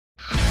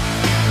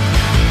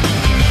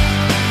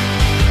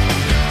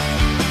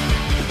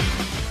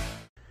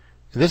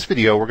In this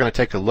video, we're going to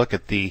take a look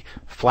at the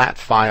flat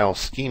file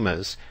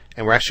schemas,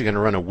 and we're actually going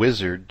to run a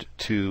wizard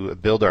to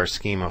build our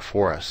schema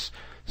for us.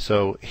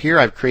 So here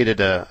I've created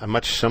a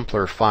much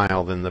simpler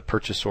file than the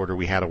purchase order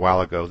we had a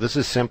while ago. This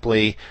is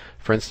simply,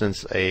 for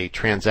instance, a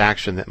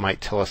transaction that might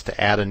tell us to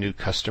add a new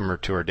customer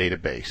to our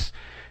database.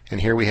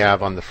 And here we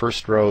have on the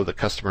first row the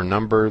customer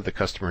number, the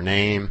customer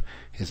name,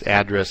 his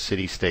address,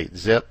 city, state,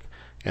 zip,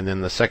 and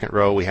then the second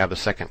row we have a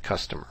second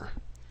customer.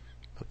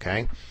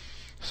 Okay?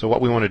 So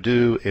what we want to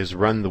do is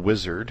run the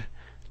wizard.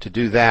 To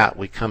do that,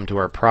 we come to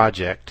our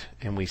project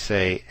and we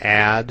say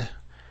add,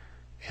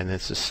 and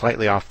this is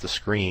slightly off the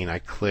screen. I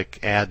click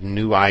add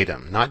new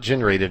item, not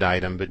generated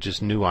item, but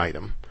just new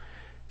item.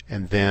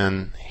 And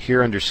then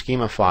here under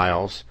schema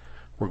files,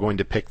 we're going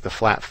to pick the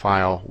flat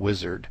file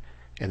wizard.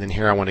 And then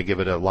here I want to give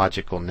it a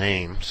logical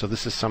name. So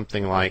this is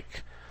something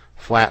like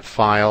flat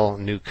file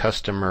new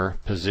customer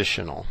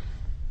positional.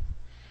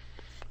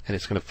 And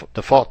it's going to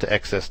default to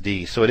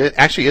XSD. So it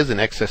actually is an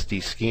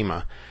XSD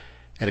schema.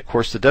 And of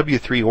course the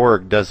W3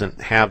 org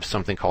doesn't have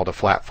something called a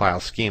flat file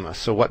schema.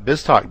 So what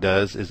BizTalk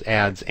does is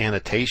adds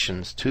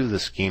annotations to the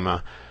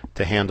schema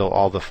to handle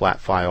all the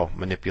flat file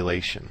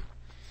manipulation.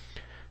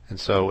 And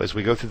so as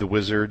we go through the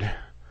wizard,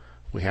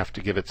 we have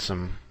to give it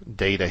some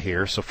data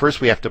here. So first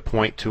we have to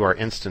point to our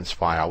instance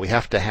file. We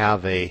have to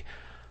have a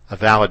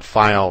valid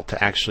file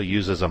to actually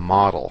use as a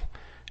model.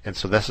 And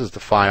so this is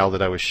the file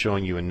that I was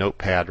showing you in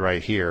Notepad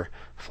right here,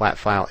 flat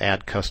file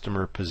add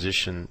customer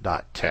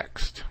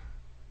position.txt.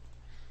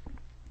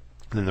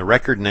 Then the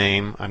record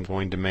name I'm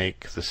going to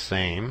make the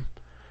same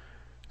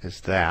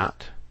as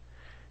that.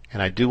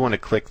 And I do want to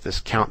click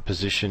this count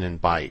position in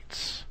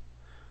bytes.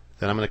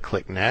 Then I'm going to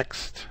click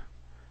next.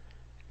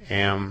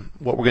 And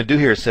what we're going to do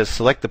here is says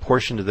select the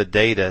portion of the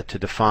data to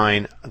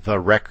define the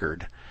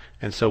record.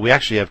 And so we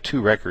actually have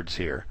two records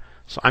here.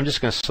 So I'm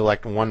just going to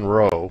select one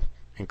row,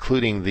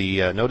 including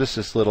the notice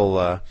this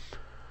little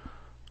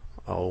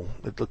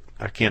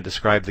I can't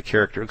describe the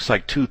character. It looks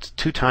like two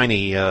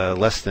tiny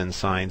less than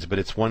signs, but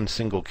it's one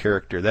single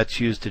character. That's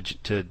used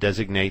to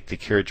designate the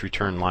carriage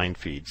return line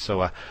feed.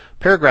 So a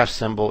paragraph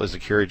symbol is a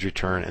carriage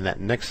return, and that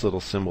next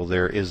little symbol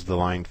there is the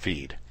line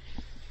feed.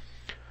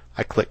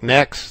 I click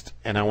next,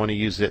 and I want to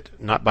use it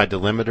not by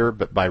delimiter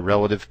but by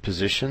relative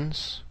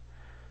positions.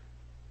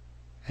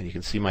 And you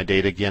can see my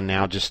data again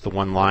now, just the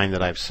one line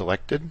that I've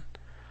selected.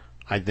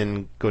 I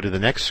then go to the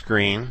next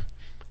screen,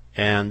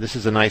 and this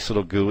is a nice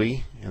little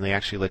GUI, and they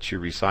actually let you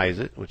resize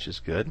it, which is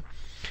good.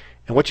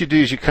 And what you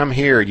do is you come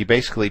here and you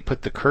basically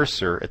put the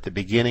cursor at the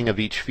beginning of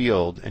each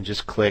field and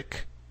just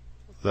click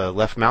the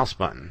left mouse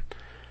button.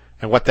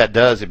 And what that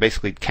does, it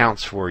basically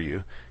counts for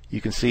you. You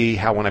can see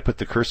how when I put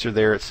the cursor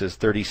there it says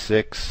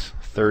 36,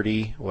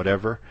 30,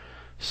 whatever.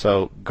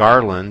 So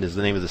Garland is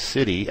the name of the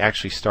city,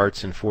 actually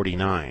starts in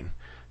 49.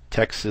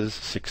 Texas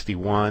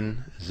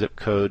 61, zip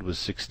code was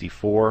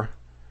 64,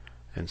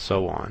 and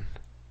so on.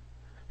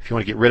 If you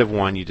want to get rid of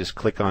one, you just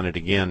click on it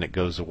again, it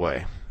goes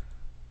away.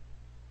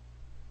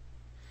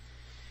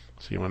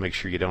 So you want to make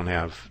sure you don't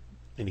have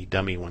any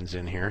dummy ones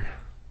in here.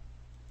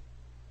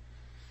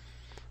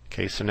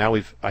 Okay, so now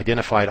we've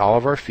identified all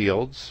of our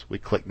fields. We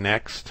click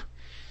next.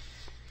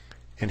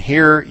 And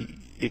here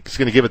it's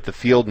going to give it the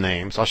field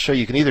names. I'll show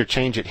you, you can either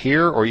change it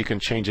here or you can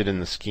change it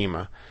in the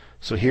schema.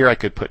 So here I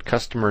could put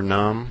customer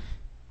num.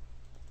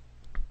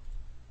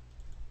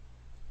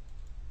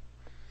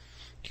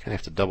 You kind of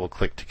have to double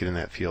click to get in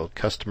that field.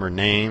 Customer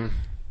name,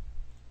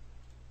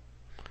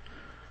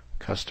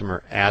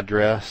 customer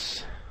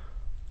address,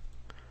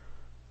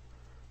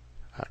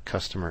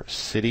 customer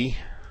city,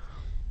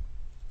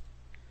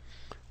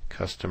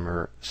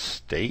 customer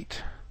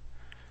state,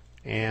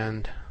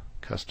 and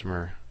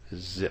customer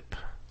zip.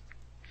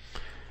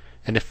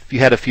 And if you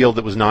had a field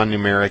that was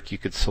non-numeric, you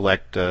could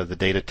select the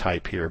data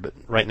type here, but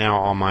right now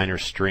all mine are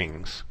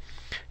strings.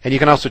 And you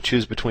can also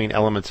choose between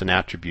elements and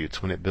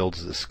attributes when it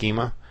builds the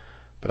schema,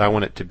 but I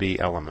want it to be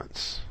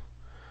elements.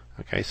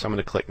 Okay, so I'm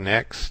going to click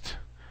next.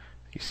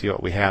 You see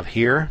what we have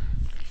here,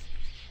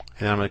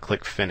 and I'm going to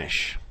click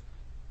finish.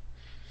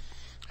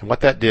 And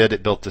what that did,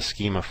 it built the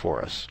schema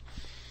for us.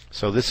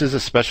 So this is a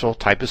special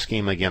type of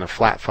schema, again, a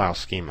flat file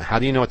schema. How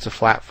do you know it's a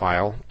flat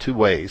file? Two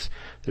ways.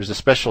 There's a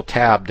special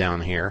tab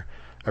down here.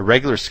 A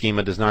regular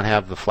schema does not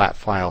have the flat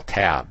file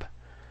tab.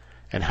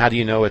 And how do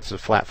you know it's a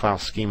flat file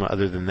schema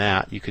other than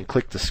that? You can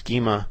click the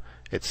schema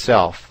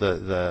itself,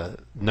 the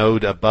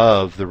node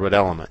above the root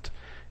element.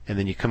 And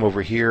then you come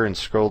over here and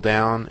scroll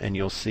down and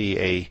you'll see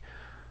a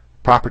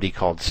property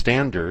called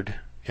standard,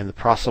 and the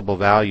possible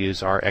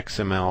values are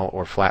XML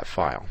or flat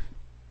file.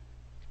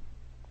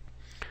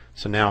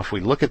 So now if we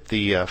look at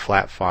the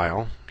flat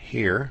file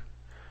here,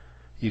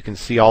 you can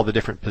see all the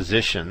different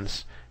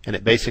positions, and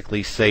it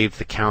basically saved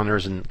the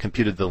counters and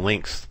computed the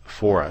links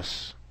for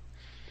us.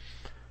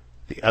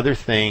 The other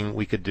thing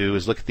we could do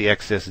is look at the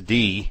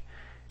XSD,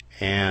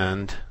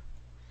 and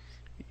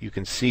you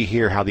can see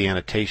here how the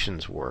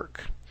annotations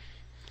work.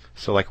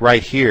 So like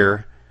right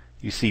here,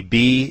 you see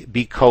B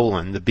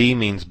colon. The B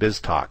means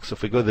BizTalk. So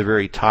if we go to the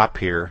very top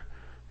here,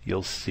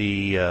 you'll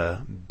see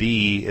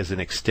B is an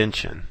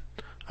extension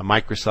a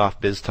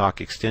Microsoft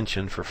BizTalk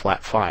extension for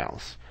flat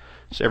files.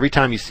 So every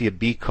time you see a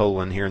B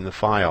colon here in the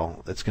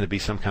file, that's going to be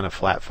some kind of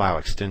flat file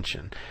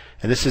extension.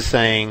 And this is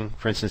saying,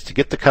 for instance, to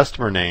get the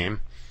customer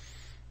name,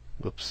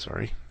 whoops,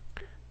 sorry,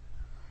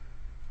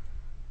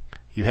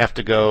 you have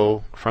to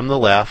go from the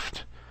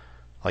left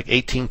like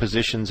 18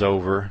 positions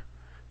over,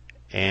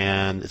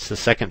 and it's the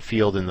second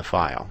field in the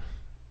file.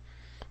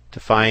 To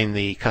find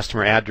the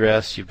customer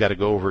address, you've got to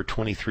go over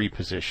 23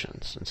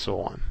 positions, and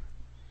so on.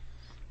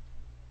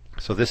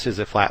 So this is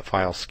a flat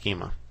file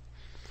schema.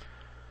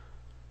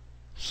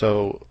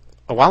 So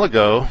a while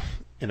ago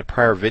in a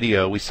prior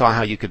video we saw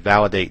how you could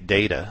validate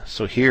data.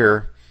 So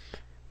here,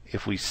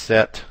 if we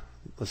set,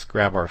 let's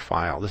grab our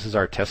file. This is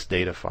our test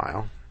data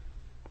file.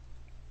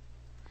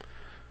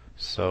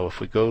 So if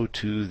we go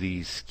to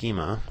the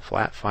schema,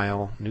 flat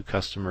file, new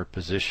customer,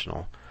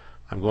 positional,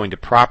 I'm going to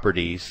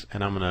properties,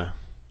 and I'm going to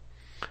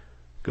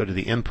go to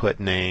the input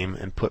name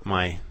and put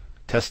my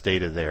test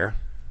data there.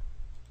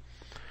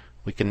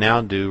 We can now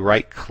do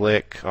right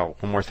click. Oh,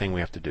 one more thing we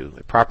have to do.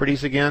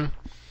 Properties again.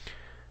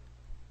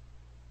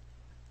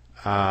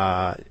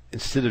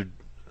 Instead of,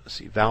 let's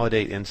see,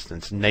 validate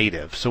instance,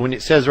 native. So when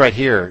it says right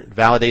here,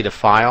 validate a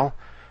file,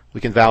 we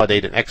can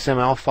validate an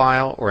XML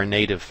file or a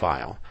native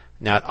file.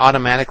 Now it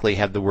automatically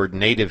had the word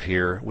native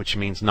here, which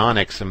means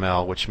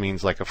non-XML, which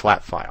means like a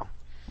flat file.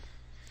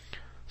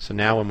 So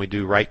now when we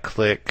do right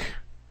click,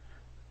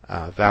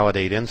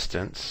 validate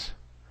instance,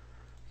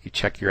 you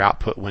check your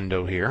output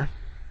window here,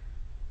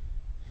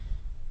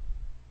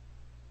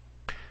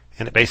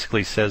 and it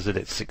basically says that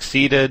it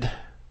succeeded.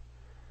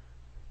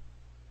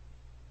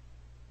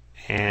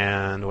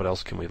 And what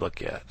else can we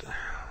look at?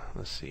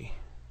 Let's see.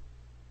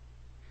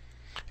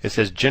 It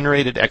says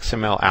generated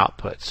XML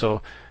output.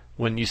 So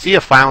when you see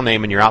a file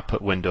name in your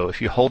output window,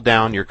 if you hold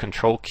down your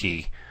control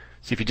key,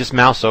 see if you just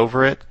mouse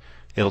over it,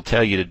 it'll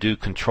tell you to do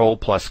control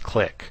plus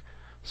click.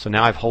 So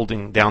now I'm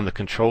holding down the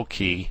control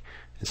key,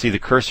 and see the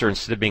cursor,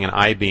 instead of being an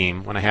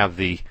I-beam, when I have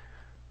the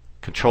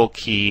control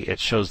key it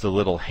shows the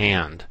little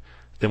hand.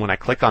 Then when I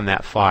click on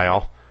that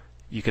file,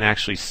 you can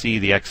actually see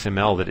the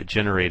XML that it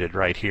generated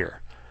right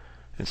here.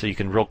 And so you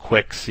can real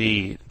quick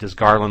see, does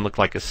Garland look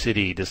like a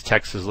city, does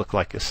Texas look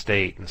like a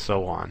state, and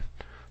so on.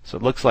 So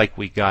it looks like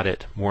we got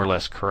it more or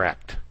less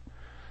correct.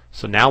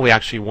 So now we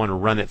actually want to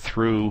run it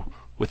through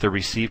with a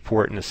receive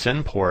port and a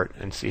send port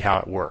and see how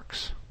it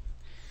works.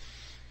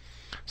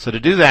 So to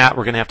do that,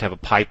 we're going to have a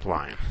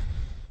pipeline.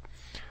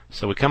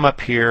 So we come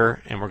up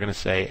here and we're going to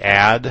say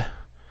add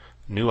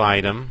new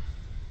item,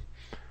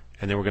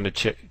 and then we're going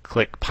to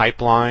click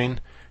pipeline,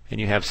 and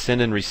you have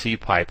send and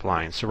receive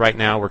pipeline. So right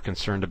now we're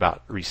concerned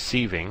about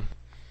receiving,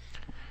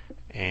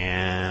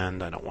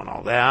 and I don't want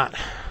all that.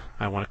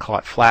 I want to call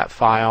it flat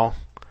file,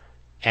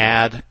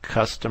 add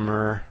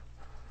customer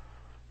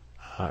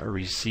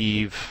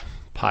receive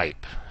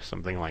pipe,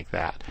 something like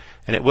that.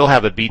 And it will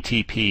have a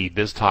BTP,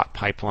 BizTalk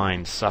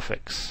pipeline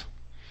suffix.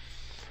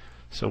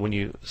 So when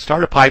you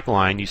start a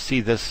pipeline, you see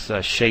this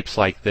shapes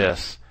like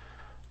this.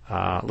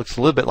 Looks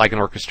a little bit like an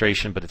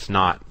orchestration, but it's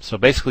not. So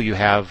basically you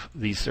have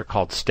these, they're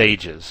called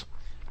stages.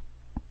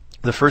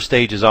 The first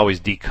stage is always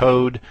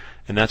decode,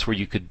 and that's where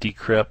you could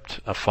decrypt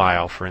a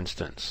file, for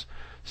instance.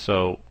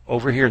 So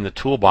over here in the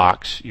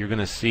toolbox, you're going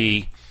to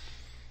see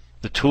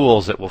the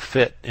tools that will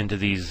fit into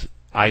these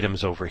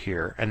items over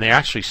here, and they're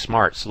actually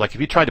smart. So like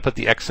if you try to put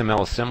the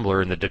XML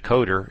assembler in the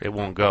decoder, it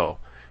won't go.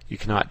 You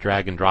cannot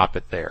drag and drop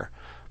it there.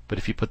 But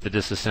if you put the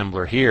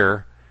disassembler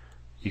here,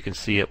 you can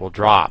see it will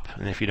drop,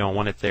 and if you don't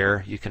want it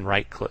there, you can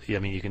right click,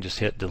 you can just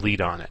hit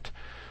delete on it.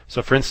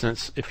 So for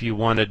instance, if you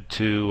wanted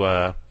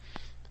to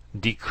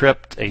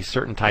decrypt a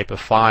certain type of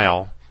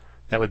file,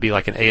 that would be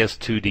like an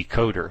AS2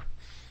 decoder.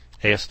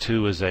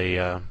 AS2 is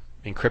a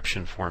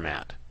encryption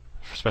format,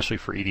 especially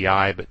for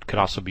EDI, but could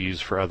also be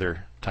used for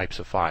other types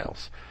of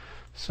files.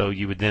 So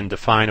you would then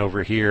define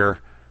over here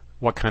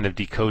what kind of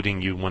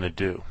decoding you want to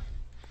do.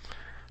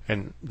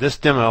 And this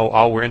demo,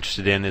 all we're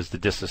interested in is the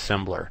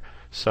disassembler.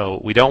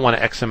 So we don't want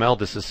an XML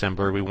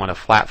disassembler, we want a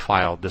flat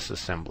file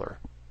disassembler.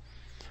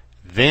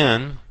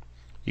 Then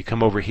you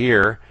come over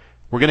here,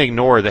 we're going to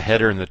ignore the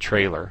header and the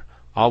trailer.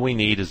 All we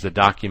need is the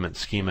document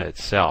schema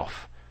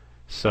itself.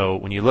 So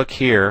when you look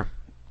here,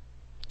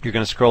 you're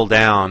going to scroll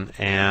down,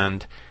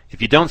 and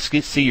if you don't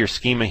see your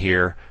schema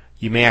here,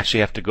 you may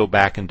actually have to go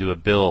back and do a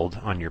build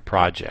on your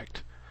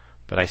project.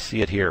 But I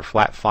see it here,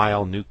 flat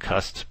file, new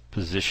cust,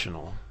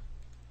 positional.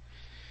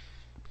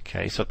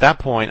 Okay, so at that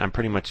point I'm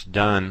pretty much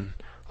done.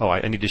 Oh,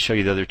 I need to show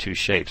you the other two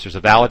shapes. There's a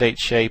validate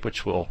shape,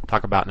 which we'll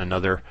talk about in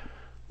another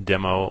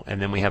demo,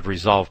 and then we have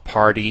resolve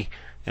party,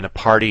 and a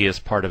party is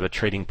part of a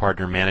trading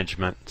partner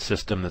management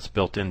system that's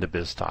built into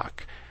BizTalk,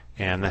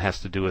 and that has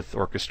to do with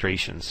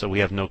orchestration, so we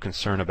have no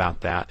concern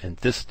about that in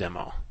this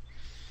demo.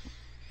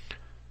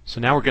 So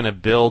now we're going to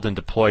build and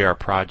deploy our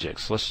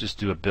projects. So let's just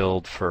do a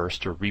build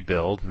first, or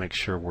rebuild, make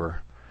sure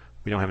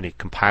we don't have any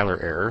compiler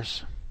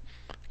errors.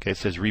 Okay, it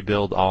says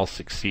rebuild all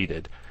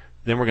succeeded.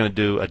 Then we're going to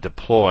do a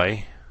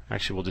deploy.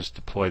 Actually, we'll just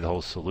deploy the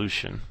whole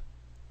solution.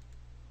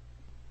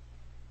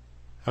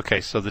 Okay,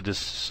 so the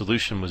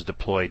solution was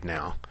deployed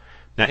now.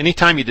 Now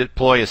anytime you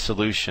deploy a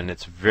solution,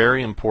 it's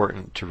very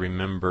important to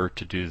remember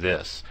to do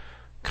this.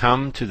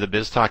 Come to the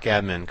BizTalk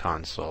admin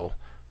console,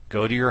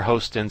 go to your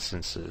host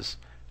instances,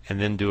 and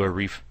then do a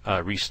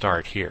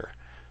restart here.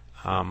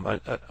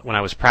 When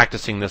I was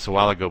practicing this a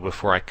while ago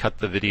before I cut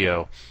the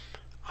video,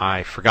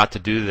 I forgot to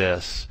do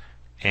this,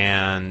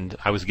 and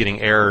I was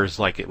getting errors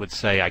like it would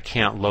say I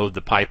can't load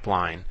the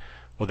pipeline.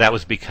 Well, that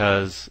was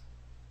because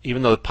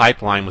even though the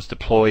pipeline was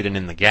deployed and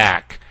in the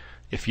GAC,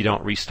 if you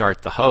don't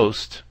restart the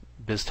host,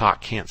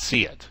 BizTalk can't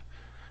see it.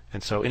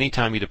 And so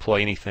anytime you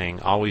deploy anything,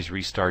 always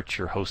restart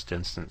your host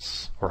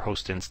instance or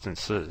host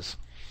instances.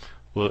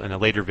 In a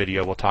later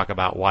video, we'll talk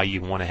about why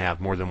you want to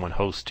have more than one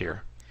host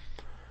here.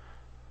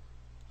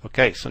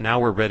 Okay, so now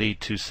we're ready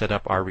to set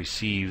up our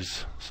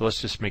receives. So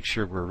let's just make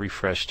sure we're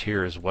refreshed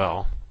here as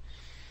well.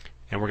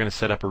 And we're going to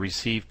set up a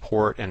receive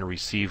port and a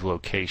receive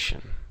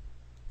location.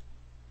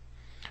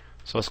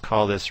 So let's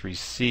call this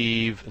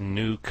receive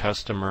new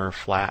customer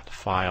flat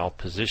file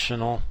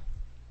positional.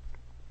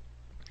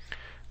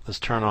 Let's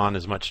turn on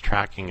as much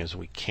tracking as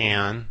we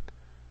can.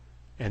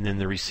 And then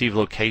the receive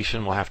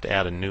location, we'll have to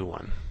add a new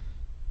one.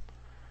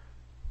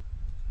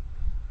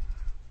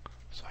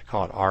 So I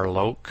call it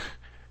rloc.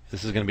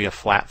 This is going to be a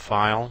flat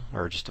file,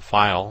 or just a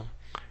file,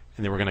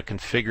 and then we're going to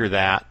configure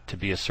that to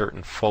be a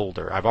certain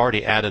folder. I've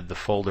already added the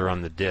folder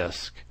on the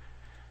disk,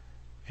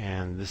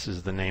 and this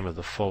is the name of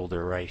the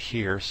folder right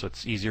here, so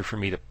it's easier for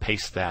me to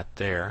paste that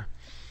there.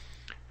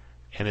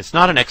 And it's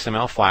not an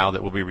XML file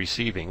that we'll be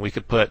receiving. We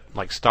could put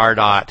like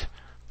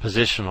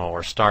star.positional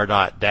or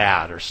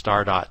star.dat or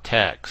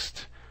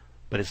star.text,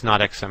 but it's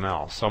not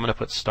XML. So I'm going to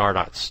put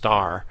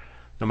star.star.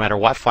 No matter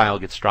what file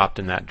gets dropped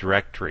in that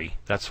directory,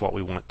 that's what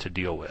we want to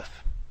deal with.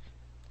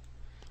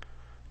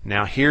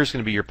 Now here's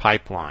going to be your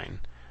pipeline.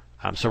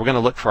 So we're going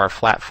to look for our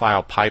flat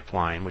file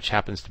pipeline, which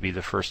happens to be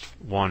the first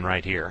one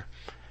right here.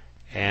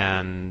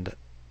 And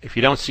if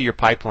you don't see your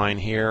pipeline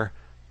here,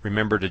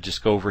 remember to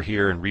just go over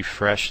here and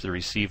refresh the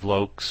receive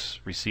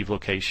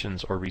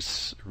locations, or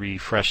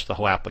refresh the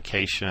whole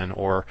application,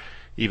 or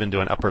even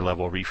do an upper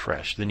level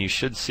refresh. Then you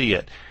should see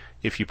it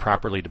if you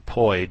properly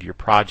deployed your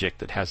project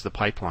that has the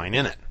pipeline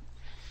in it.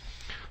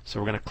 So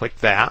we're going to click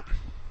that,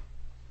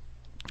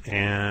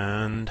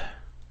 and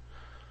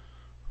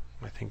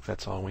I think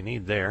that's all we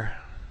need there.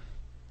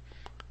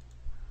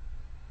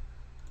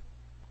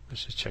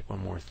 Let's just check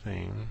one more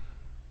thing.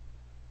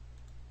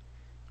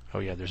 Oh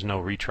yeah, there's no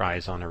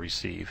retries on a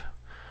receive.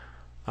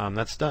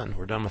 That's done.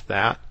 We're done with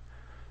that.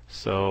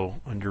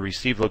 So under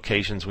receive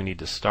locations, we need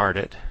to start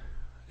it,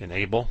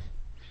 enable.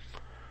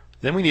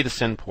 Then we need a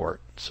send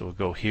port. So we'll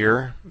go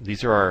here.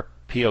 These are our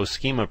PO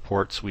schema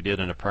ports we did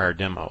in a prior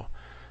demo.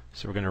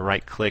 So we're going to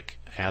right click,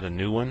 add a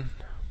new one.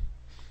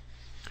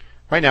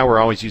 Right now we're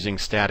always using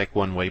static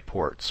one-way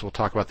ports. We'll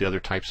talk about the other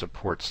types of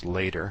ports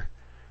later.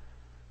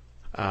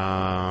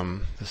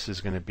 This is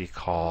going to be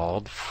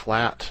called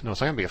flat. No,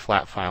 it's not going to be a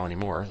flat file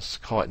anymore. Let's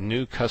call it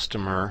new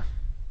customer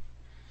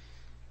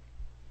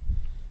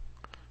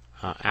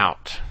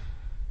out.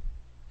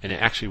 And it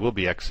actually will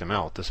be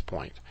XML at this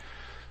point.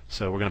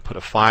 So we're going to put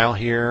a file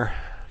here,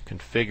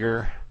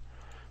 configure,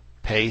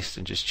 paste,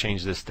 and just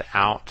change this to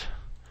out.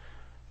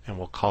 And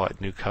we'll call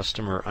it new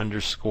customer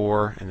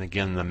underscore, and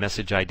again the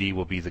message ID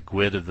will be the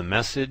GUID of the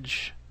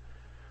message.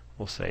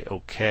 We'll say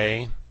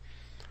OK.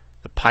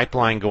 The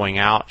pipeline going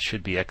out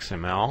should be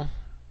XML,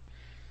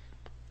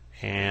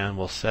 and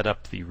we'll set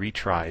up the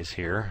retries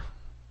here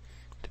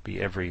to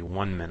be every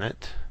 1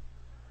 minute,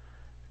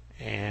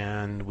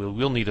 and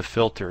we'll need a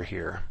filter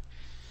here.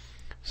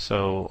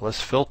 So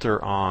let's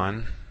filter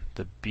on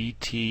the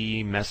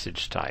BT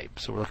message type.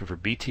 So we're looking for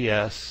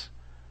BTS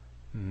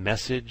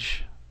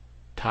message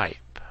type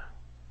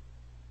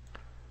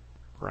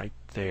right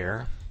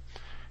there,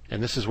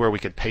 and this is where we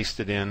could paste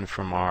it in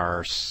from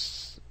our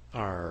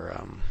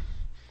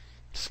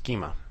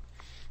schema.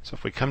 So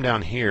if we come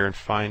down here and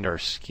find our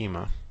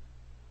schema,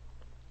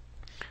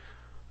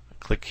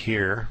 click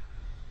here.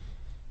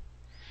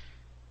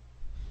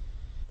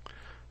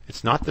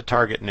 It's not the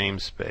target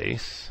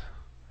namespace,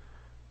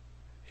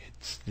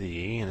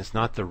 and it's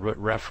not the root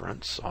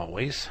reference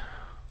always.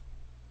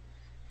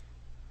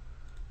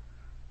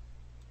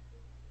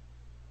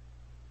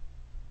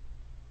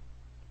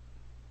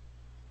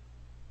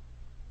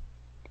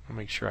 I'll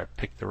make sure I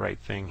pick the right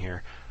thing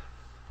here.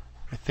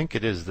 I think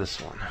it is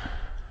this one.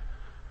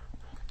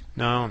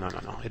 No.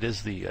 It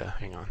is the,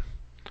 hang on.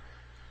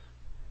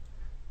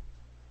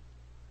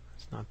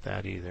 It's not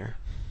that either.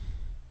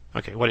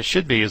 Okay, what it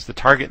should be is the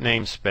target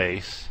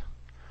namespace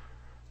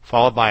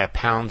followed by a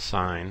pound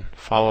sign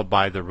followed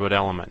by the root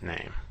element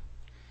name.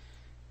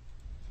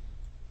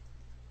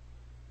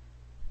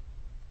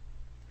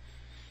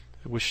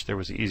 I wish there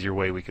was an easier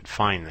way we could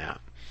find that.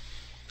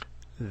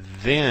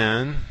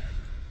 Then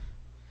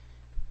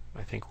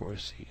I think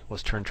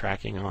let's turn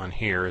tracking on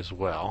here as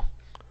well.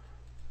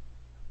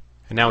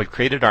 And now we've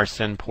created our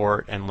send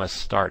port, and let's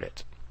start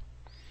it.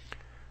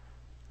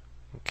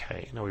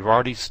 Okay, now we've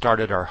already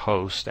started our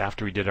host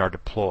after we did our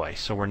deploy,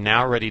 so we're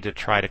now ready to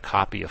try to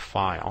copy a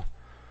file.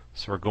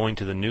 So we're going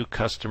to the new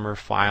customer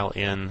file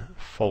in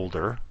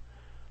folder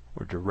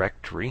or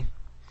directory,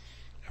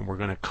 and we're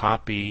going to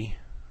copy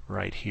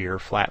right here,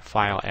 flat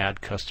file,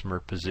 add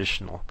customer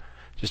positional.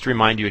 Just to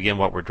remind you again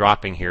what we're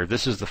dropping here,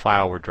 this is the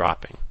file we're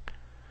dropping.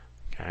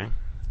 Okay.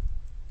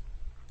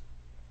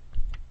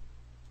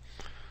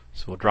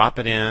 So we'll drop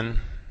it in,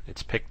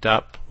 it's picked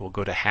up, we'll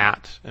go to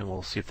hat, and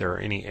we'll see if there are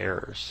any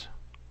errors.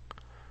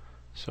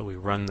 So we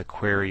run the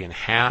query in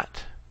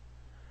hat,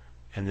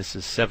 and this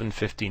is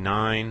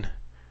 759.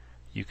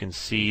 You can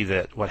see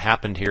that what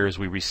happened here is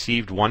we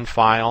received one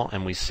file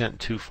and we sent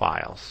two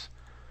files.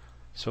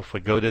 So if we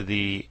go to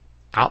the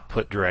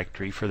output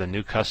directory for the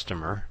new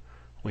customer,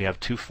 we have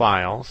two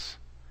files,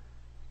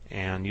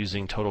 and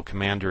using Total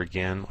Commander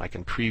again, I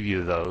can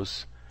preview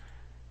those,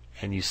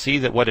 and you see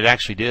that what it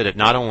actually did, it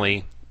not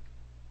only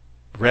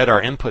read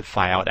our input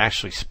file, it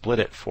actually split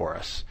it for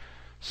us.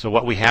 So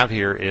what we have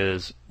here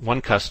is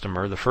one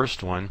customer, the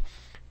first one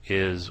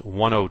is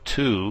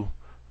 102,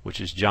 which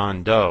is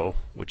John Doe,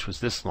 which was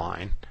this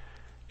line,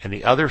 and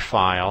the other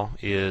file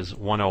is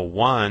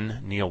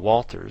 101, Neil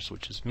Walters,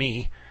 which is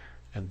me,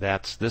 and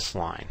that's this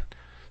line.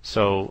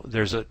 So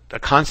there's a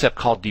concept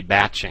called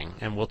debatching,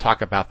 and we'll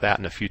talk about that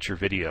in a future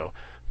video.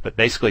 But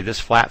basically this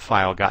flat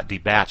file got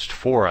debatched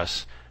for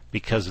us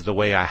because of the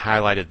way I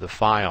highlighted the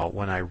file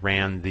when I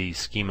ran the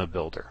schema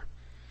builder.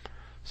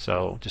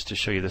 So just to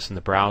show you this in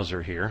the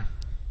browser here,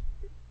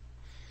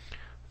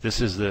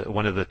 this is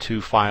one of the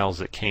two files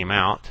that came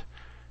out,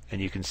 and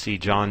you can see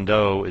John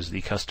Doe is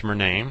the customer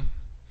name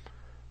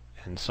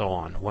and so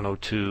on.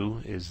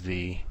 102 is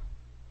the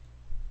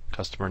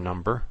customer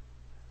number.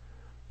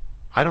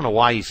 I don't know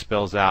why he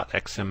spells out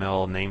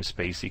XML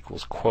namespace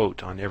equals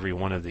quote on every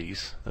one of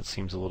these. That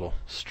seems a little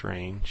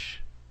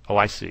strange. Oh,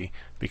 I see.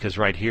 Because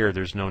right here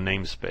there's no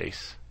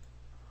namespace.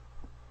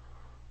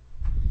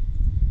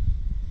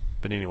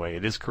 But anyway,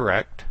 it is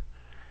correct.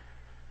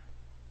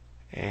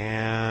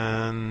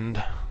 And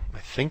I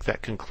think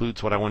that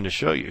concludes what I wanted to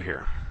show you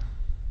here.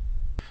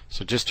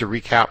 So just to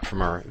recap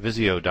from our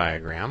Visio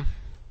diagram,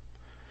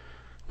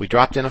 we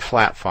dropped in a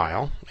flat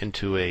file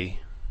into a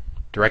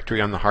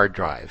directory on the hard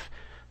drive.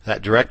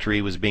 That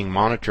directory was being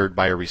monitored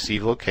by a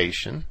receive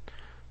location.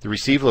 The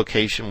receive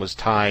location was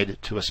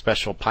tied to a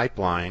special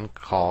pipeline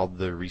called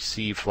the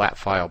receive flat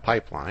file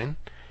pipeline.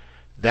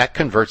 That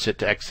converts it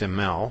to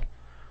XML.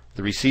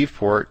 The receive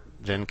port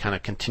then kind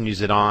of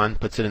continues it on,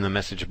 puts it in the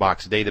message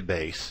box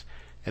database,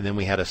 and then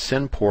we had a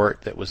send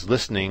port that was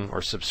listening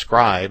or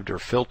subscribed or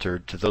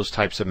filtered to those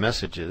types of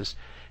messages,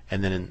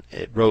 and then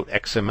it wrote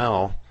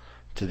XML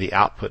to the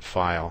output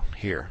file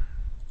here.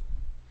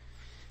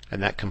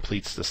 And that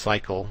completes the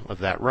cycle of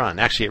that run.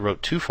 Actually, it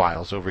wrote two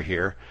files over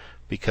here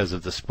because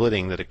of the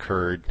splitting that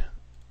occurred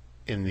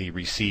in the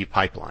receive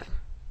pipeline.